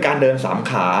ที่จะเป็นการเดิน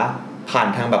3ขาผ่าน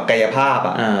ทางแบบกายภาพ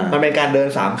มันเป็นการเดิน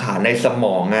3ขาในสม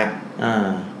อง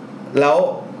แล้ว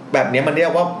แบบนี้มันเรีย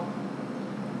กว่า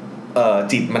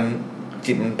จิตมัน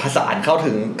ผสานเข้า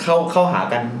ถึงเข้าหา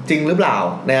กันจริงหรือเปล่า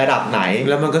ในระดับไหน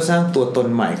แล้วมันก็สร้างตัวตน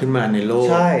ใหม่ขึ้นมาในโลก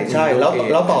ใช่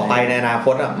แล้วต่อไปในอนาค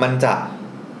ตมันจะ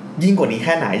ยิ่งกว่านี้แ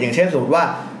ค่ไหนอย่างเช่นสมมติว่า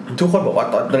ทุกคนบอกว่า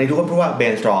ตอนนี้ทุกคนพูดว่า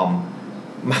brainstorm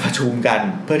มาประชุมกัน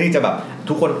เพื่อที่จะแบบ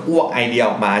ทุกคนอ้วกไอเดีย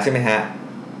ออกมาใช่ไหมฮะ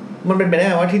มันเป็นไปได้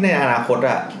ว่าที่ในอนาคต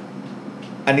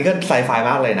อันนี้ก็ไซไฟ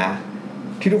มากเลยนะ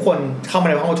ที่ทุกคนเข้ามา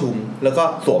ในห้องประชุมแล้วก็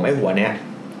สวมไอ้หัวเนี้ย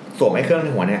สวมไอ้เครื่องใน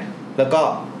หัวเนี้ยแล้วก็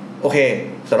โอเค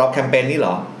สำหรับแคมเปญนี้เหร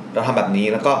อเราทำแบบนี้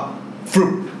แล้วก็ฟลุ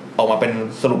ปออกมาเป็น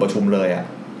สรุปประชุมเลย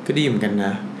ก็ดีเหมือนกันน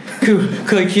ะคือ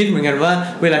เคยคิดเหมือนกันว่า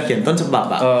เวลาเขียนต้นฉบับ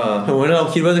สมมติเรา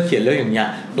คิดว่าจะเขียนเรื่องอย่างเงี้ย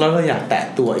แล้วเราอยากแตะ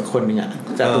ตัวอีกคนนึง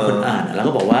จะตัวคนอ่านแล้ว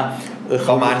ก็บอกว่าเข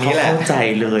าเข้าใจ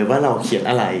เลยว่าเราเขียน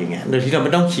อะไรอย่างเงี้ยโดยที่เราไ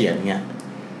ม่ต้องเขียนเงี้ย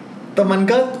แต่มัน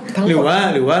ก็ทั้งหมด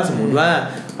หรือว่าสมมุติว่า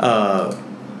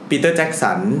ปีเตอร์แจ็ค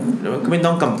สันก็ไม่ต้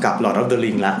องกำกับ Lord of the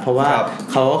Ring ละเพราะว่า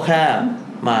เขาแค่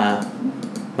มา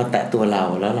แตะตัวเรา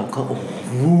แล้วเราก็โอ้โห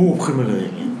วูบขึ้นมาเลยอ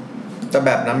ย่างเงี้ยแต่แ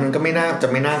บบนั้นมันก็ไม่น่า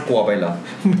กลัวไปเหรอ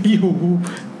ไม่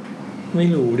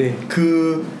รู้ดิคือ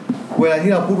เวลา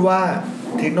ที่เราพูดว่า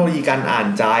เทคโนโลยีการอ่าน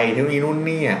ใจเทคโนโลยีนู่น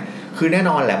นี่คือแน่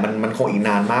นอนแหละมันคงอีกน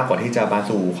านมากกว่าที่จะมา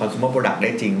สู่ consumer product ได้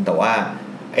จริงแต่ว่า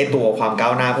ไอ้ตัวความก้า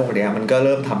วหน้าพวกนี้มันก็เ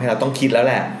ริ่มทำให้เราต้องคิดแล้วแ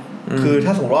หละคือถ้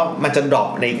าสมมติว่ามันจะดรอป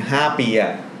ในอีก5ปี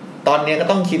ตอนนี้ก็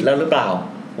ต้องคิดแล้วหรือเปล่า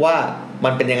ว่ามั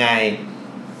นเป็นยังไง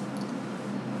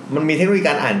มันมีเทคโนโลยี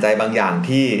การอ่านใจบางอย่าง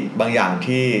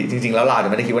ที่จริงๆแล้วเราอาจจ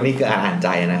ะไม่ได้คิดว่านี่คืออ่านใจ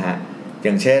นะฮะอ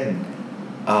ย่างเช่น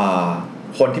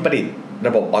คนที่ประดิษฐ์ร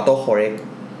ะบบ Auto Correct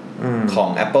ของ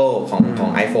Apple ขอ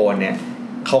ง iPhone เนี่ย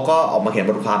เขาก็ออกมาเขียน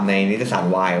บทความในนิตยสาร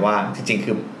Y ว่าจริงๆ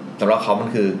คือสำหรับเขามัน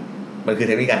คือเทคโ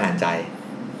นโลยีการอ่านใจ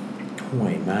ห่ว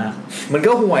ยมากมัน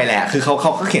ก็ห่วยแหละคือเข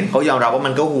าก็เขียนเขายอมรับว่า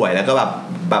มันก็ห่วยแล้วก็แบ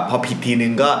บพอผิดทีนึ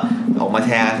งก็ออกมาแช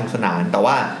ร์สนุกสนานแต่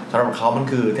ว่าสำหรับเขามัน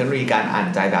คือเทคโนโลยีการอ่าน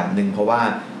ใจแบบนึงเพราะว่า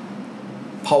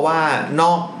น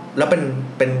อกแล้วเ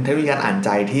ป็นเทคโนโลยีการอ่านใจ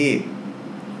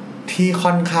ที่ค่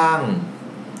อนข้าง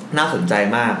น่าสนใจ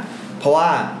มากเพราะว่า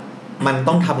มัน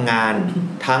ต้องทำงาน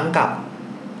ทั้งกับ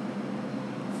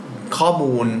ข้อ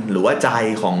มูลหรือว่าใจ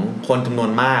ของคนจำนว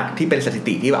นมากที่เป็นสถิ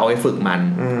ติที่เอาไว้ฝึกมัน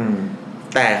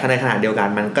แต่ในขณะเดียวกัน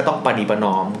มันก็ต้องประนีประน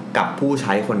อมกับผู้ใ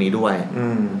ช้คนนี้ด้วย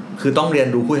คือต้องเรียน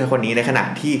รู้ผู้ใช้คนนี้ในขณะ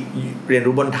ที่เรียน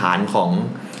รู้บนฐานของ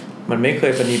มันไม่เค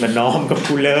ยประนีประนอมกับ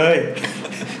กูเลย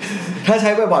ถ้าใช้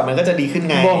บ่อยๆมันก็จะดีขึ้น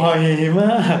ไงบ่อยม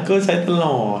ากก็ใช้ตล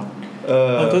อด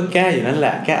มันก็แก้อยู่นั่นแหล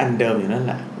ะแก้อันเดิมอยู่นั่นแ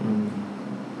หละ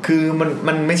คือ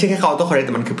มันไม่ใช่แค่เขาตัว correct แ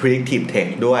ต่มันคือ predictive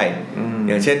text ด้วยอ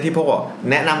ย่างเช่นที่พวก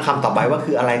แนะนำคำต่อไปว่า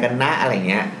คืออะไรกันนะอะไร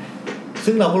เงี้ย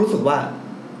ซึ่งเราก็รู้สึกว่า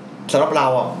สำหรับเรา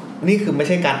อ่ะนี่คือไม่ใ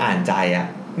ช่การอ่านใจอ่ะ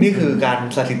นี่คือการ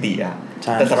สถิติอ่ะ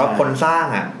แต่สำหรับคนสร้าง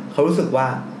อ่ะเขารู้สึกว่า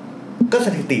ก็ส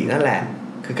ถิตินั่นแหละ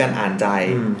คือการอ่านใจ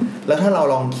แล้วถ้าเรา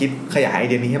ลองคิดขยายไอ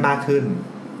เดียนี้ให้มากขึ้น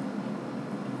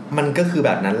มันก็คือแ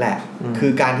บบนั้นแหละคื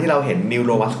อการที่เราเห็น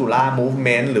neuromuscular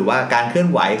movement หรือว่าการเคลื่อน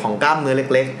ไหวของกล้ามเนื้อ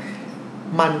เล็ก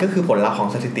ๆมันก็คือผลลัพธ์ของ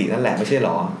สถิตินั่นแหละไม่ใช่หร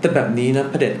อแต่แบบนี้นะ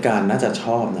เผด็จการน่าจะช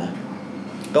อบนะ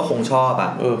ก็คงชอบอ่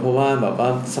ะเพราะว่าแบบว่า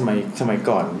สมัย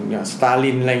ก่อนอย่างสตา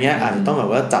ลินอะไรเงี้ยอาจจะต้องแบบ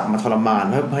ว่าจับมาทรมาน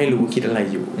เพื่อให้รู้ว่าคิดอะไร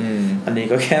อยู่อันนี้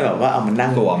ก็แค่แบบว่าเอามานั่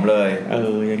งสวมเลย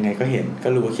ยังไงก็เห็นก็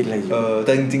รู้ว่าคิดอะไรอยู่แ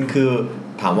ต่จริงๆคือ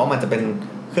ถามว่ามันจะเป็น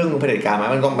เครื่องมือเผด็จการไหม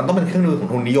มันต้องเป็นเครื่องมือของ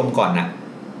ทุนนิยมก่อนน่ะ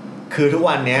คือทุก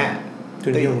วันเนี้ยทุ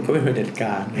นนิยมก็เป็นเผด็จก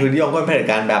ารทุนนิยมก็เป็นเผด็จ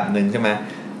การแบบนึงใช่ไหม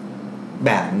แ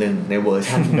บบนึงในเวอร์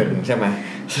ชันนึงใช่ไหม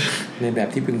ในแบบ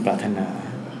ที่พึงปรารถนา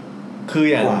คือ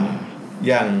อย่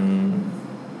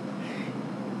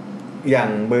าง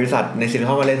บริษัทในซิลิค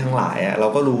อนวัลเลย์ทั้งหลายอ่ะเรา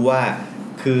ก็รู้ว่า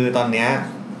คือตอนเนี้ย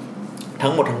ทั้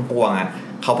งหมดทั้งปวงอ่ะ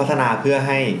เขาพัฒนาเพื่อใ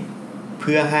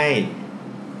ห้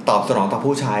ตอบสนองต่อ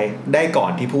ผู้ใช้ได้ก่อ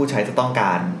นที่ผู้ใช้จะต้องก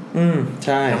ารใ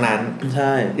ช่ดังนั้นใ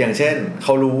ช่อย่างเช่นเข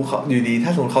ารู้เขาอยู่ดีถ้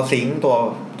าสมมติเขาซิงค์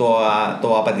ตั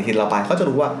วปฏิทินเราไปเขาจะ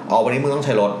รู้ว่าวันนี้มึงต้องใ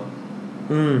ช้รถ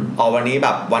วันนี้แบ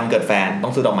บวันเกิดแฟนต้อ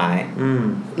งซื้อดอกไม้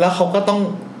แล้วเขาก็ต้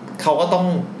อง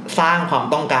สร้างความ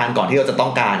ต้องการก่อนที่เราจะต้อ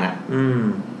งการอ่ะ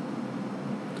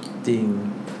จริง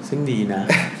ซึ่งดีนะ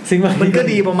ซึ่งมันก็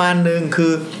ดีประมาณนึงคื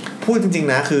อพูดจริง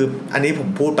ๆนะคืออันนี้ผม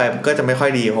พูดไปก็จะไม่ค่อย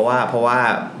ดีเพราะว่า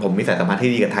ผมมีสายสัมพันธ์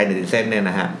ที่ดีกับไทยเน็ติเซนเนี่ย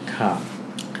นะฮะครับ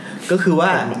ก็คือว่า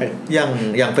อ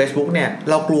ย่าง Facebook เนี่ย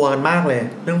เรากลัวกันมากเลย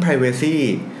เรื่อง privacy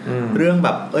เรื่องแบ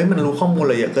บมันรู้ข้อมูล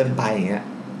เราเยอะเกินไปอย่างเงี้ย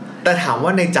แต่ถามว่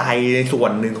าในใจในส่ว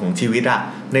นหนึ่งของชีวิตอะ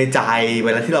ในใจเว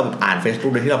ลาที่เราอ่าน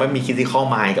Facebook โดยที่เราไม่มี critical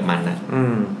mind กับมันนะ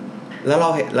แล้วเรา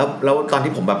เห็นแล้วตอน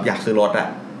ที่ผมแบบอยากซื้อรถอะ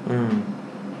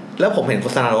แล้วผมเห็นโฆ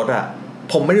ษณารถอะ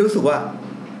ผมไม่ได้รู้สึกว่า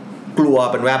กลัว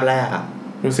เป็นแวบแรกอะ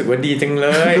รู้สึกว่าดีจังเล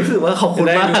ยรู้สึกว่าขอบคุณ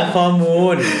มากข้อมู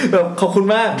ลแบบขอบคุณ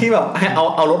มากที่แบบให้เ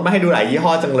อารถมาให้ดูหลายยี่ห้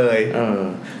อจังเลย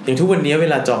อย่างทุกวันนี้เว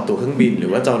ลาจองตั๋วเครื่องบินหรื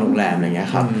อว่าจองโรงแรมอะไรเงี้ย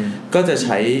ครับก็จะใ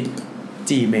ช้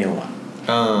Gmail อ่ะ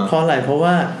เพราะอะไรเพราะว่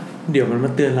าเดี๋ยวมันมา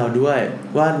เตือนเราด้วย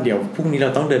ว่าเดี๋ยวพรุ่งนี้เรา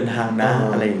ต้องเดินทางนะ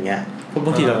อะไรอย่างเงี้ยเพราะบ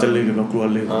างทีเราจะลืมเรากลัว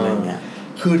ลืมอะไรเงี้ย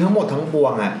คือทั้งหมดทั้งปว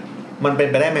งอ่ะมันเป็น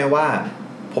ไปได้ไหมว่า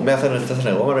ผมอยากเสน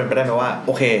อว่ามันเป็นไปได้ไหมว่าโ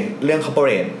อเคเรื่อง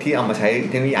corporate ที่เอามาใช้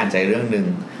เทคโนโลยีอ่านใจเรื่องนึง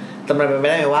แต่มันเป็นไป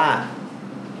ได้ไหมว่า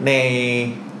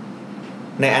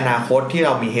ในอนาคตที่เร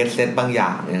ามี headset บางอย่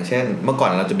างอย่างเช่นเมื่อก่อน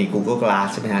เราจะมี Google Glass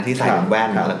ใช่ไหมฮะที่ใส่เป็นแว่น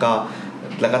แล้ว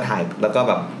ก็ถ่ายแล้วก็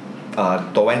แบบ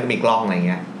ตัวแว่นก็มีกล้องอะไรเ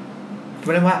งี้ยไ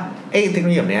ม่ได้ว่าเทคโนโ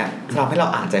ลยีแบบนี้ทำให้เรา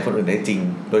อ่านใจคนอื่นได้จริง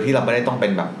โดยที่เราไม่ได้ต้องเป็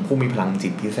นแบบผู้มีพลังจิ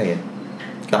ตพิเศษ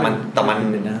แต่มัน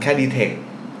แค่ detect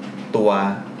ตัว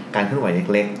การเคลื่อนไหว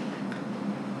เล็ก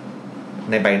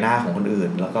ๆในใบหน้าของคนอื่น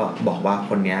แล้วก็บอกว่า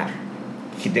คนเนี้ย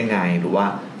คิดยังไงหรือว่า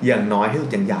อย่างน้อยที่สุด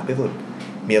อย่างหยาบที่สุด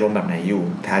มีอารมณ์แบบไหนอยู่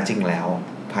แท้จริงแล้ว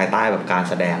ภายใต้แบบการ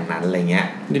แสดงนั้นอะไรเงี้ย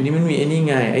เดี๋ยวนี้มันมีไอ้นี่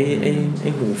ไงไ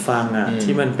อ้หูฟังอ่ะ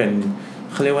ที่มันเป็น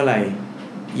เขาเรียกว่าอะไร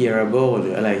earable หรื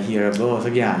ออะไร hearable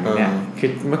สักอย่างเนี่ยคือ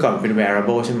เมื่อก่อนเป็น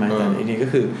wearable ใช่ไหมแต่อันนี้ก็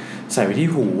คือใส่ไปที่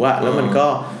หูอ่ะแล้วมัน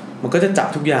ก็จะจับ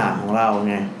ทุกอย่างของเรา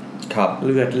ไงครับเ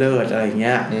ลือดอะไรเ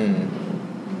งี้ย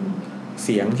เ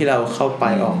สียงที่เราเข้าไป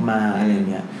ออกมาอะไร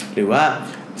เงี้ยหรือว่า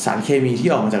สารเคมีที่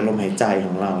ออกมาจากลมหายใจข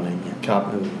องเราอะไรเงี้ย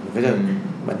มันก็จะ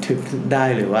บันทึกได้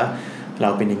เลยว่าเรา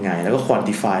เป็นยังไงแล้วก็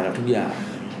quantify เราทุกอย่าง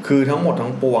คือทั้งหมดทั้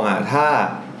งปวงอ่ะ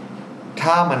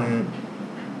ถ้ามัน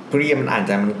พฤติกรรมมันอ่านใ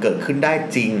จมันเกิดขึ้นได้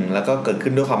จริงแล้วก็เกิดขึ้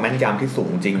นด้วยความแม่นยำที่สูง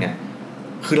จริงเนี่ย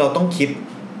คือเราต้องคิด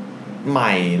ให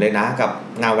ม่เลยนะกับ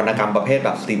งานวรรณกรรมประเภทแบ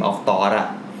บ stream of thought อ่ะ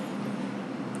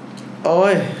โอ้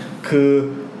ยคือ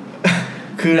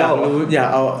อยาก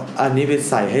เอาอันนี้ไป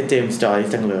ใส่ให้เจมส์จอย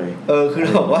จังเลยคือเร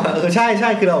าบอกว่าใช่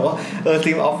คือเราบอกว่า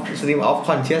stream of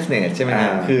consciousness ใช่ไหมฮ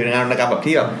ะคืองานวรรณกรรมแบบ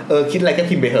ที่แบบคิดอะไรก็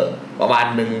พิมพ์ไปเหอะประมาณ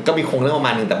นึงก็มีคงเรื่องประม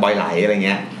าณนึงแต่บ่อยไหลอะไรเ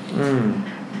งี้ย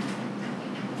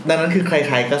ดังนั้นคือใ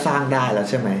ครๆก็สร้างได้แล้ว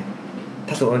ใช่ไหม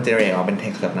ถ้าสมมติมันเจเนเรตออกเป็นเท็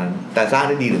กซ์แบบนั้นแต่สร้างไ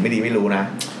ด้ดีหรือไม่ดีไม่รู้นะ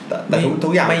แต่ทุ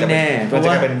กอย่างมันจะ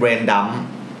เป็นเบรนดัม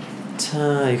ใ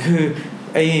ช่คือ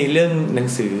ไอ้เรื่องหนัง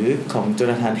สือของโจ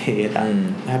นาธานเฮดอ่ะ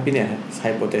Happiness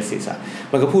Hypothesis อ่ะ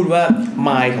มันก็พูดว่า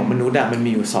mind ของมนุษย์อ่ะมัน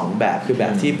มีอยู่2แบบคือแบ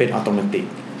บที่เป็นออโตเมติก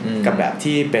กับแบบ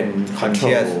ที่เป็น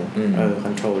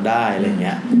control ได้อะไรเ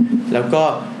งี้ยแล้วก็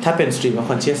ถ้าเป็น stream of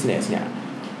consciousness เนี่ย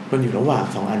มันอยู่ระหว่าง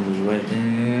2อันนี้เว้ย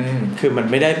คือมัน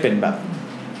ไม่ได้เป็นแบบ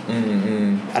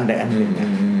อันใดอันหนึ่ง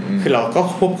คือเราก็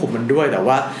ควบคุมมันด้วยแต่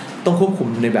ว่าต้องควบคุม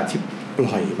ในแบบที่ป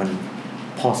ล่อยมัน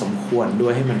พ พอสมควรด้ว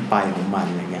ยให้มันไปของมัน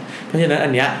อะไรเงี้ยเพราะฉะนั้นอั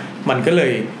นเนี้ยมันก็เล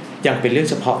ยยังเป็นเรื่อง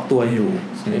เฉพาะตัวอยู่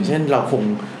อย่างเช่นเราคง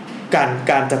ก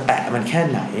ารจะแตะมันแค่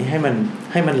ไหนให้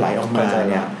มันไหลออกมา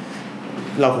เนี่ย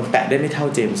เราคงแตะได้ไม่เท่า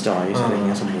เจมส์จอยส์อะไรเ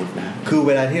งี้ยสมมุตินะคือเ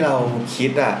วลาที่เราคิ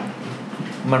ดอ่ะ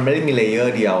มันไม่ได้มีเลเยอ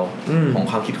ร์เดียวของ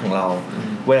ความคิดของเรา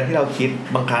เวลาที่เราคิด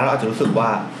บางครั้งเราอาจจะรู้สึกว่า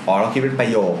เราคิดเป็นประ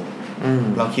โยค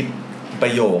เราคิดปร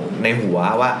ะโยคในหัว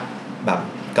ว่าแบบ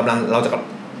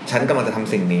ฉันกำลังจะท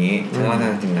ำสิ่งนี้ฉันกำลังจะ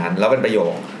ทำสิ่งนั้นแล้วเป็นประโย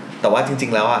คแต่ว่าจริ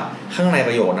งๆแล้วอ่ะข้างในป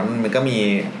ระโยคนั้นมันก็มี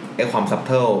ไอ้ความซับเ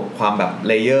ทิลความแบบเ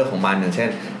ลเยอร์ของมันอย่างเช่น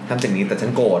ทำสิ่งนี้แต่ฉั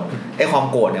นโกรธไอ้ความ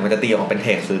โกรธเนี่ยมันจะตีออกมาเป็นเ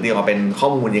ท็กซ์หรือตีออกมาเป็นข้อ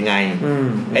มูลยังไง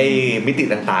ไอ้มิติ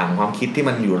ต่างๆความคิดที่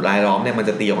มันอยู่รายล้อมเนี่ยมัน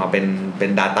จะตีออกมาเป็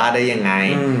น data ได้ยังไง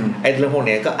ไอ้เรื่องพวก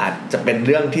นี้ก็อาจจะเป็นเ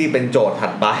รื่องที่เป็นโจทย์ถั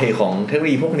ดไปของเทคโนโล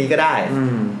ยีพวกนี้ก็ได้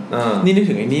นี่นึก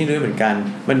ถึงไอ้นี่ด้วยเหมือนกัน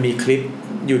มันมีคลิป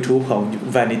YouTube ของ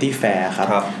Vanity Fair ครับ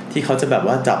ที่เขาจะแบบ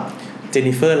ว่าจับเจน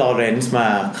นิเฟอร์ลอเรนซ์มา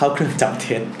เข้าเครื่องจับเ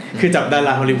ท็จคือจับดาร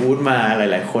าฮอลลีวูดมาห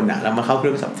ลายๆคนอ่ะแล้วมาเข้าเค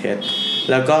รื่องจับเท็จ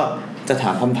แล้วก็จะถ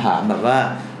ามคำถามแบบว่า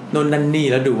โน่นนั่นนี่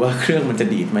แล้วดูว่าเครื่องมันจะ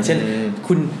ดีดไหมเช่น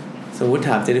คุณสมมติถ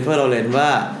ามเจนนิเฟอร์ลอเรนซ์ว่า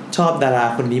ชอบดารา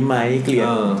คนนี้ไหมเกลียด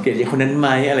อย่างคนนั้นไหม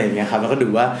อะไรอย่างเงี้ยครับแล้วก็ดู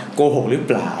ว่าโกหกหรือเ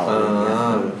ปล่า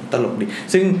ตลกดี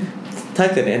ซึ่งถ้า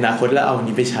เกิดในอนาคตแล้วเอาอัน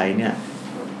นี้ไปใช้เนี่ย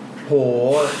โห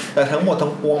แต่ทั้งหมดทั้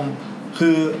งปวงคื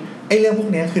อไอ้เรื่องพวก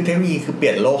นี้คือเทคโนโลยีคือเป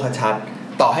ลี่ยนโลกชัด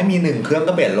ต่อให้มี1เครื่อง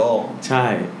ก็เปลี่ยนโลกใช่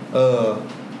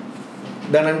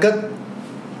ดังนั้นก็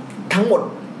ทั้งหมด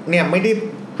เนี่ยไม่ได้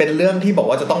เป็นเรื่องที่บอก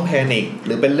ว่าจะต้องแพนิคห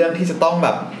รือเป็นเรื่องที่จะต้องแบ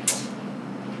บ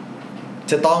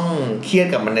จะต้องเครียด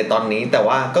กับมันในตอนนี้แต่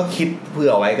ว่าก็คิดเผื่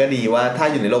อไว้ก็ดีว่าถ้า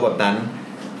อยู่ในโลกแบบนั้น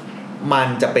มัน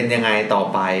จะเป็นยังไงต่อ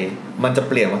ไปมันจะ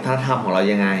เปลี่ยนวัฒนธรรมของเรา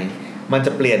ยังไงมันจ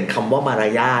ะเปลี่ยนคำว่ามาร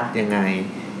ยาทยังไง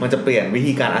มันจะเปลี่ยนวิ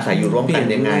ธีการอาศัยอยู่ร่วมกัน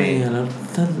ยังไงแล้ว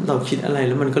ถ้าเราคิดอะไรแ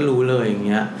ล้วมันก็รู้เลยอย่างเ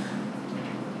งี้ย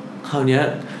คราวเนี้ย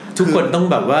ทุกคนต้อง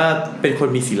แบบว่าเป็นคน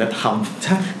มีศีลธรรมใ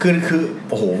ช่คือ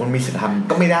โอ้โหมันมีศีลธรรม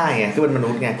ก็ไม่ได้ไงคือเป็นมนุ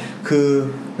ษย์ไงคือ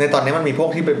ในตอนนี้มันมีพวก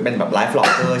ที่เป็นแบบไลฟ์บล็อก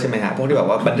เกอร์ใช่ไหมฮะพวกที่แบบ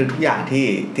ว่าบันทึกทุกอย่าง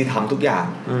ที่ทำทุกอย่าง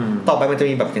ต่อไปมันจะ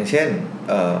มีแบบอย่างเช่น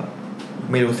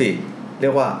ไม่รู้สิเรี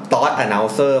ยกว่า thought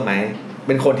announcer ไหมเ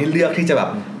ป็นคนที่เลือกที่จะแบบ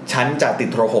ฉันจะติด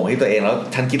โทรโข่งที่ตัวเองแล้ว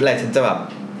ฉันคิดอะไรฉันจะแบบ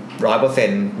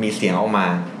 100% มีเสียงออกมา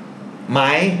ไหม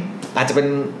อาจจะเป็น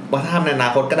วัฒนธรรมในอนา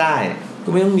คตก็ได้ก็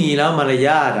ไม่ต้องมีแล้วมารย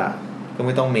าทอ่ะก็ไ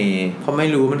ม่ต้องมีเพราะไม่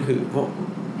รู้มัน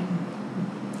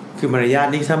คือมารยาท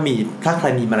นี่ถ้าใคร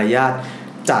มีมารยาท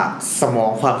จากสมอ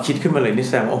งความคิดขึ้นมาเลยนี่แ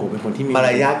สดงว่าโอ้โหเป็นคนที่มีมาร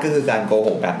ยาทก็คือการโกห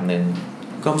กแบบนึง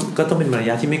ก็ต้องเป็นมาร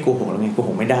ยาทที่ไม่โกหกแล้วไงโกห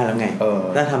กไม่ได้แล้วไง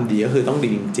ถ้าทำดีก็คือต้องดี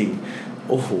จริงๆ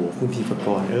โอ้โหคุณธีปก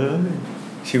รณ์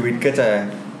ชีวิตก็จะ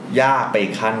ยากไปอี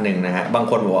กขั้นนึงนะฮะบาง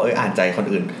คนบอกว่าอ่านใจคน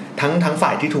อื่นทั้งฝ่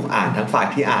ายที่ถูกอ่านทั้งฝ่าย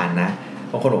ที่อ่านนะ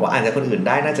บางคนบอกว่าอ่านใจคนอื่นไ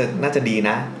ด้น่าจะดี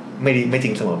นะไม่จ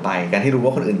ริงเสมอไปการที่รู้ว่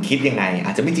าคนอื่นคิดยังไงอ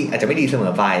าจจะไม่จริงอาจจะไม่ดีเสม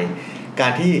อไปกา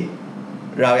รที่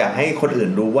เราอยากให้คนอื่น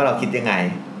รู้ว่าเราคิดยังไง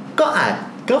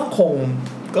ก็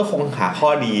คงหาข้อ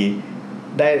ดี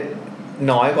ได้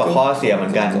น้อยกว่าข้อเสียเหมื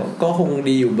อนกันก็คง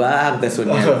ดีอยู่บ้างแต่ส่วนใ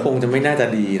หญ่คงจะไม่น่าจะ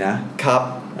ดีนะครับ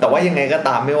แต่ว่ายังไงก็ต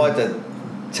ามไม่ว่าจะ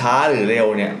ช้าหรือเร็ว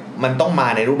เนี่ยมันต้องมา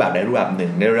ในรูปแบบใดรูปแบบหนึ่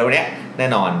งในเร็วเนี้ยแน่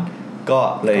นอนก็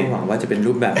เลยหวังว่าจะเป็น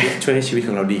รูปแบบที่ช่วยให้ชีวิตข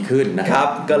องเราดีขึ้นนะครับ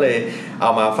ก็เลยเอา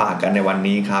มาฝากกันในวัน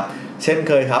นี้ครับเช่นเ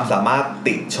คยครับสามารถ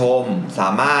ติชมสา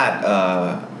มารถ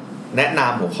แนะน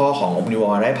ำหัวข้อของ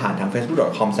Omnivore ได้ผ่านทาง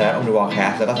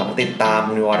facebook.com/omnivorecast แล้วก็สามารถติดตาม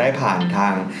Omnivore ได้ผ่านทา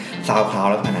ง SoundCloud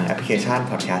และผ่านทางแอปพลิเคชัน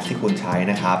podcast ที่คุณใช้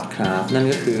นะครับครับนั่น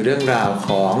ก็คือเรื่องราวข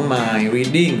อง My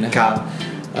Reading นะครับ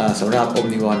สำหรับ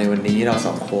Omnivore ในวันนี้เรา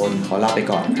2คนขอลาไป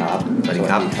ก่อนครับสวัสดี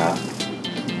ครับ